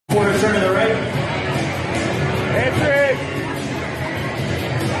return to the ring. Entry.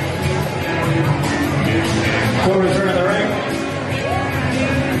 Full return to the ring.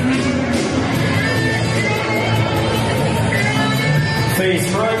 Face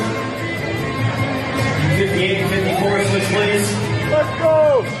front. 58-54, switch please. Let's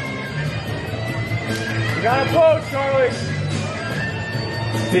go. You got a pose, Charlie.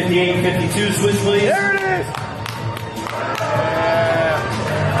 58-52, switch please. There it is.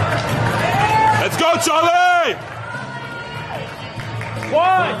 Let's go, Charlie!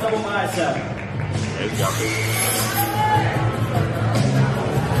 One. Double bicep. He's got this.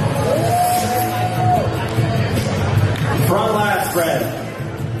 Front lat spread.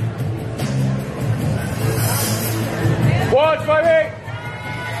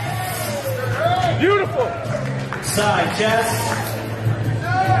 158. Beautiful. Side chest.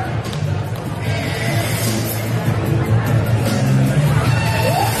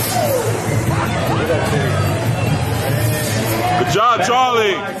 Good job,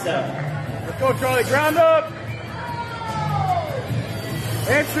 Charlie. Let's go, Charlie. Ground up.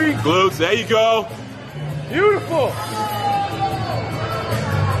 Entry. Glutes, there you go. Beautiful.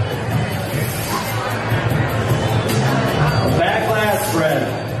 Back lat spread.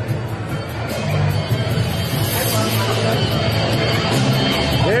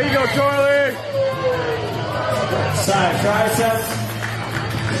 There you go, Charlie. Side triceps.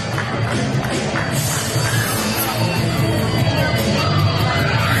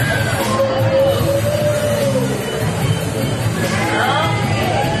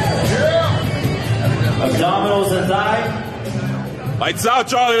 Abdominals and thigh. Lights out,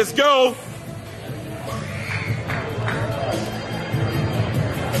 Charlie, let's go.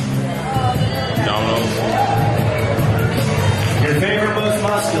 Abdominals. Your favorite, most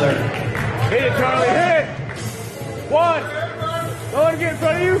muscular. Hit it, Charlie. Hit it. One. Don't let him get in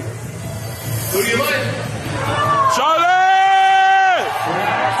front of you. Who do you like? Charlie!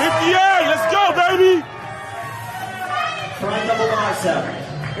 58, let's go, baby. Front double bicep.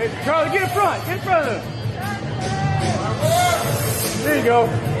 Hey, Charlie, get in front. Get in front of him. There you go.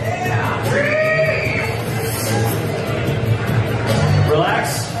 Relax.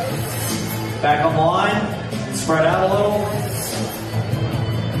 Back on the line. Spread out a little.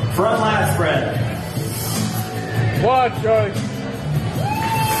 Front lat spread. One, Charlie.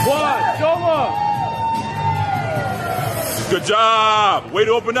 One. Go long. Good job. Way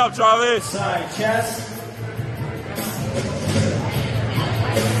to open up, Charlie. Side chest.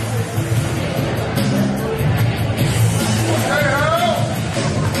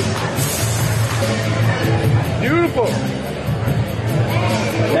 Beautiful.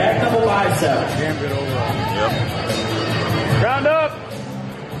 Back double bicep. Damn good overall. Yep. Round up.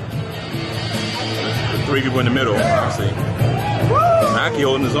 The three people in the middle, obviously. Mackie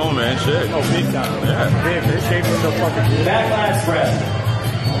holding his own, man. Shit. Oh, big time. Yeah. Big. His shape is so fucking good. Back lat spread.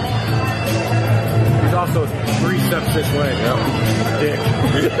 He's also 3 steps this way. Yep. Dick.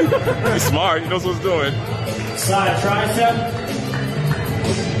 He's smart. He knows what he's doing. Side tricep.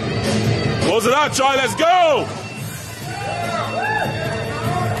 Close it out, Charlie. Let's go.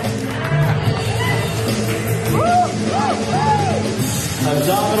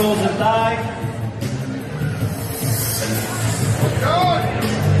 Abdominals and thigh.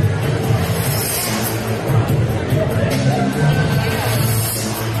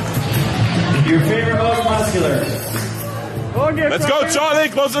 Your favorite, most muscular. Let's go, Charlie.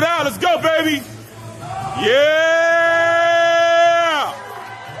 Close it out. Let's go, baby. Yeah.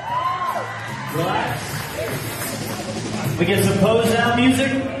 Relax. We get some pose down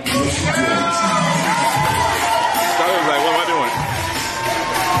music. Charlie was like, what am I doing?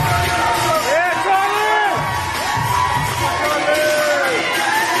 Yeah, Charlie!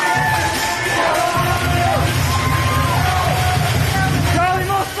 Charlie,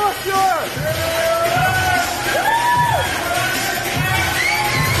 most muscular!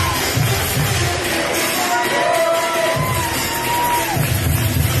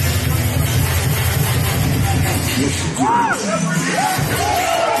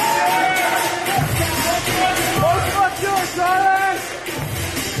 Most muscular, Charlie!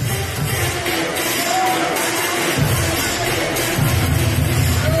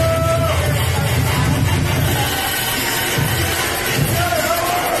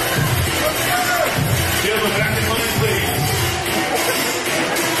 Gentlemen, back in line, please.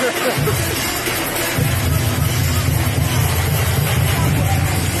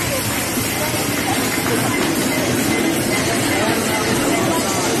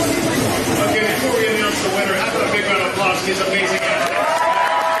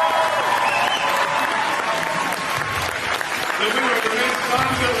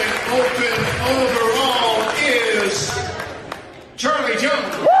 open overall is Charly Joung.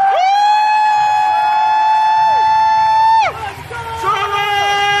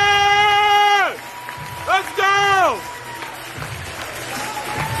 Let's go!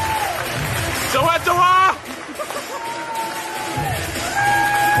 좋아, 좋아!